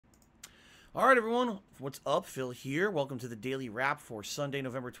All right, everyone. What's up? Phil here. Welcome to the Daily Wrap for Sunday,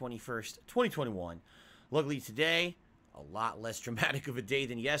 November 21st, 2021. Luckily today, a lot less dramatic of a day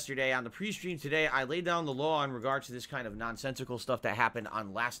than yesterday. On the pre-stream today, I laid down the law in regards to this kind of nonsensical stuff that happened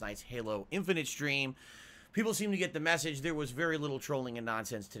on last night's Halo Infinite stream. People seem to get the message. There was very little trolling and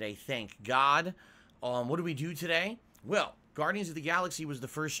nonsense today, thank God. What did we do today? Well, Guardians of the Galaxy was the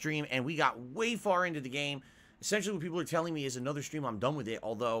first stream, and we got way far into the game. Essentially, what people are telling me is another stream, I'm done with it,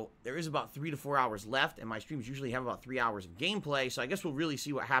 although there is about 3 to 4 hours left, and my streams usually have about 3 hours of gameplay, so I guess we'll really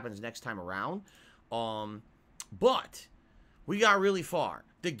see what happens next time around. But we got really far.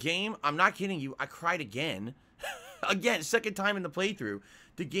 The game, I'm not kidding you, I cried again. Again, second time in the playthrough.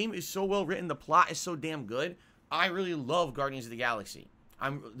 The game is so well written, the plot is so damn good. I really love Guardians of the Galaxy.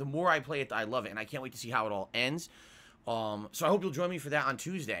 The more I play it, I love it, and I can't wait to see how it all ends. So I hope you'll join me for that on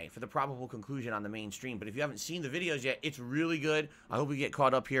Tuesday for the probable conclusion on the main stream. But if you haven't seen the videos yet, it's really good. I hope you get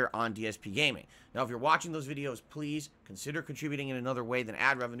caught up here on DSPGaming. Now, if you're watching those videos, please consider contributing in another way than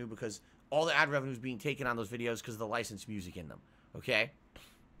ad revenue, because all the ad revenue is being taken on those videos because of the licensed music in them. Okay?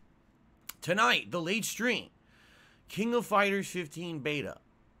 Tonight, the late stream, King of Fighters 15 beta.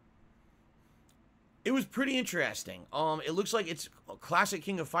 It was pretty interesting. It looks like it's a classic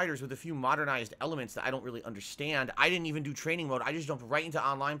King of Fighters with a few modernized elements that I don't really understand. I didn't even do training mode. I just jumped right into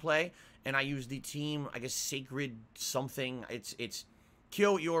online play, and I used the team, I guess, Sacred something. It's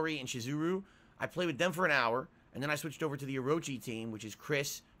Kyo, Iori, and Shizuru. I played with them for an hour, and then I switched over to the Orochi team, which is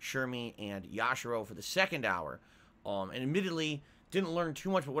Chris, Shermie, and Yashiro for the second hour. And admittedly, didn't learn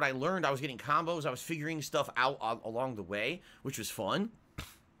too much, but what I learned, I was getting combos. I was figuring stuff out along the way, which was fun.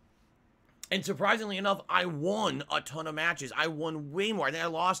 And surprisingly enough, I won a ton of matches. I won way more. I think I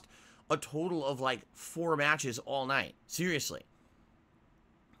lost a total of like 4 matches all night. Seriously.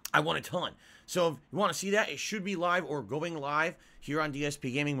 I won a ton. So if you want to see that, it should be live or going live here on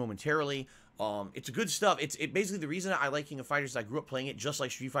DSPGaming momentarily. It's good stuff. It's basically the reason I like King of Fighters is I grew up playing it just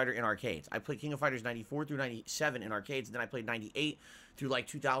like Street Fighter in arcades. I played King of Fighters 94 through 97 in arcades, and then I played 98 through like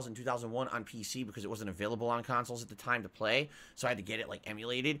 2000, 2001 on PC because it wasn't available on consoles at the time to play, so I had to get it like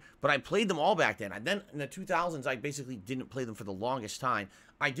emulated. But I played them all back then. And then in the 2000s, I basically didn't play them for the longest time.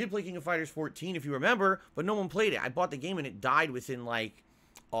 I did play King of Fighters 14, if you remember, but no one played it. I bought the game and it died within like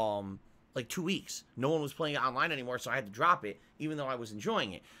 2 weeks. No one was playing it online anymore, so I had to drop it, even though I was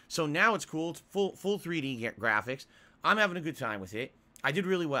enjoying it. So now it's cool. It's full 3D graphics. I'm having a good time with it. I did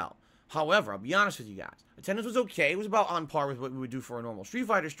really well. However, I'll be honest with you guys. Attendance was okay. It was about on par with what we would do for a normal Street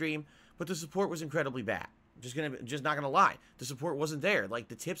Fighter stream, but the support was incredibly bad. Just not gonna lie. The support wasn't there. Like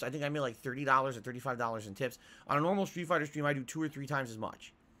the tips, I think I made like $30 or $35 in tips. On a normal Street Fighter stream, I do 2 or 3 times as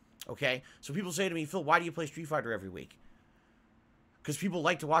much. Okay? So people say to me, Phil, why do you play Street Fighter every week? Because people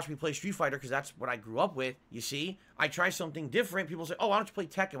like to watch me play Street Fighter because that's what I grew up with, you see. I try something different. People say, oh, why don't you play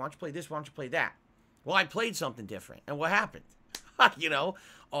Tekken? Why don't you play this? Why don't you play that? Well, I played something different. And what happened? You know?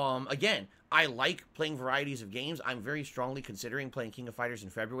 Again, I like playing varieties of games. I'm very strongly considering playing King of Fighters in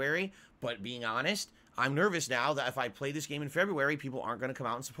February. But being honest, I'm nervous now that if I play this game in February, people aren't going to come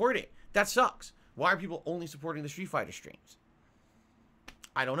out and support it. That sucks. Why are people only supporting the Street Fighter streams?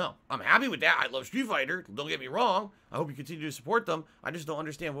 I don't know. I'm happy with that. I love Street Fighter. Don't get me wrong. I hope you continue to support them. I just don't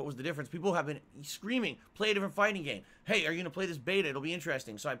understand what was the difference. People have been screaming, play a different fighting game. Hey, are you going to play this beta? It'll be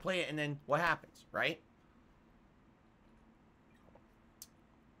interesting. So I play it, and then what happens, right?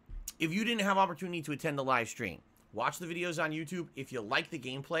 If you didn't have opportunity to attend the live stream, watch the videos on YouTube. If you like the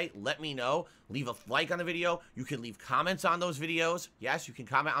gameplay, let me know. Leave a like on the video. You can leave comments on those videos. Yes, you can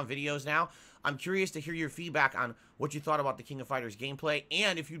comment on videos now. I'm curious to hear your feedback on what you thought about the King of Fighters gameplay,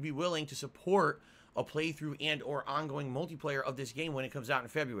 and if you'd be willing to support a playthrough and or ongoing multiplayer of this game when it comes out in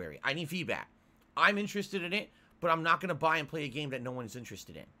February. I need feedback. I'm interested in it, but I'm not going to buy and play a game that no one is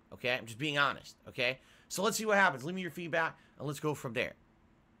interested in. Okay? I'm just being honest. Okay? So let's see what happens. Leave me your feedback, and let's go from there.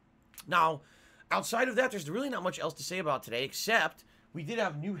 Now, outside of that, there's really not much else to say about today, except we did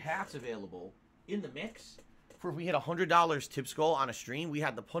have new hats available in the mix. For if we hit $100 tip skull on a stream, we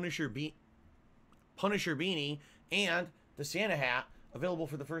had the Punisher beanie and the Santa hat available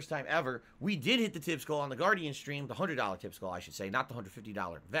for the first time ever. We did hit the tip skull on the Guardian stream, the $100 tip skull, I should say, not the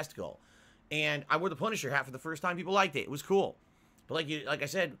 $150 vest goal. And I wore the Punisher hat for the first time. People liked it. It was cool. But like I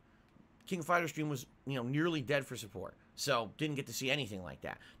said, King of Fighters stream was, nearly dead for support. So, didn't get to see anything like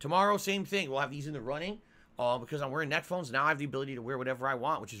that. Tomorrow, same thing. We'll have these in the running. Because I'm wearing neck phones, now I have the ability to wear whatever I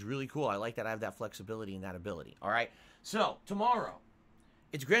want, which is really cool. I like that I have that flexibility and that ability. All right? So, tomorrow,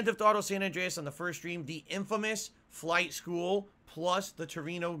 it's Grand Theft Auto San Andreas on the first stream, the infamous Flight School, plus the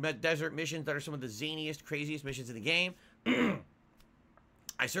Torino Desert missions that are some of the zaniest, craziest missions in the game.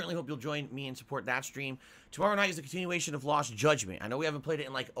 I certainly hope you'll join me and support that stream. Tomorrow night is the continuation of Lost Judgment. I know we haven't played it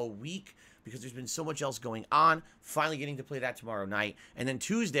in like a week because there's been so much else going on. Finally getting to play that tomorrow night. And then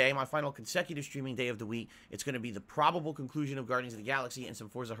Tuesday, my final consecutive streaming day of the week, it's going to be the probable conclusion of Guardians of the Galaxy and some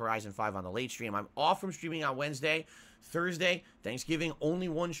Forza Horizon 5 on the late stream. I'm off from streaming on Wednesday. Thursday, Thanksgiving, only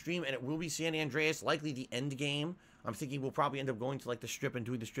one stream, and it will be San Andreas, likely the end game. I'm thinking we'll probably end up going to like the strip and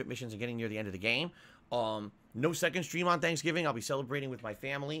doing the strip missions and getting near the end of the game. No second stream on Thanksgiving. I'll be celebrating with my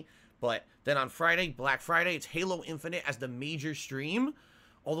family. But then on Friday, Black Friday, it's Halo Infinite as the major stream.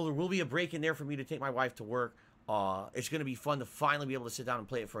 Although there will be a break in there for me to take my wife to work. It's going to be fun to finally be able to sit down and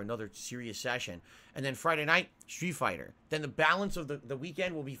play it for another serious session. And then Friday night, Street Fighter. Then the balance of the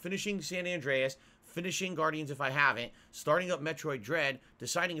weekend will be finishing San Andreas, finishing Guardians if I haven't, starting up Metroid Dread,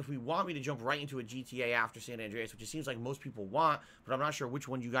 deciding if we want me to jump right into a GTA after San Andreas, which it seems like most people want, but I'm not sure which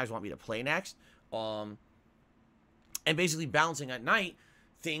one you guys want me to play next. And basically balancing at night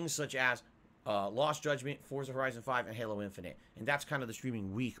things such as Lost Judgment, Forza Horizon 5, and Halo Infinite. And that's kind of the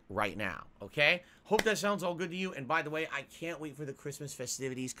streaming week right now, okay? Hope that sounds all good to you. And by the way, I can't wait for the Christmas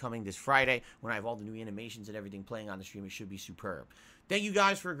festivities coming this Friday when I have all the new animations and everything playing on the stream. It should be superb. Thank you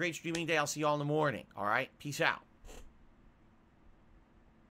guys for a great streaming day. I'll see you all in the morning, all right? Peace out.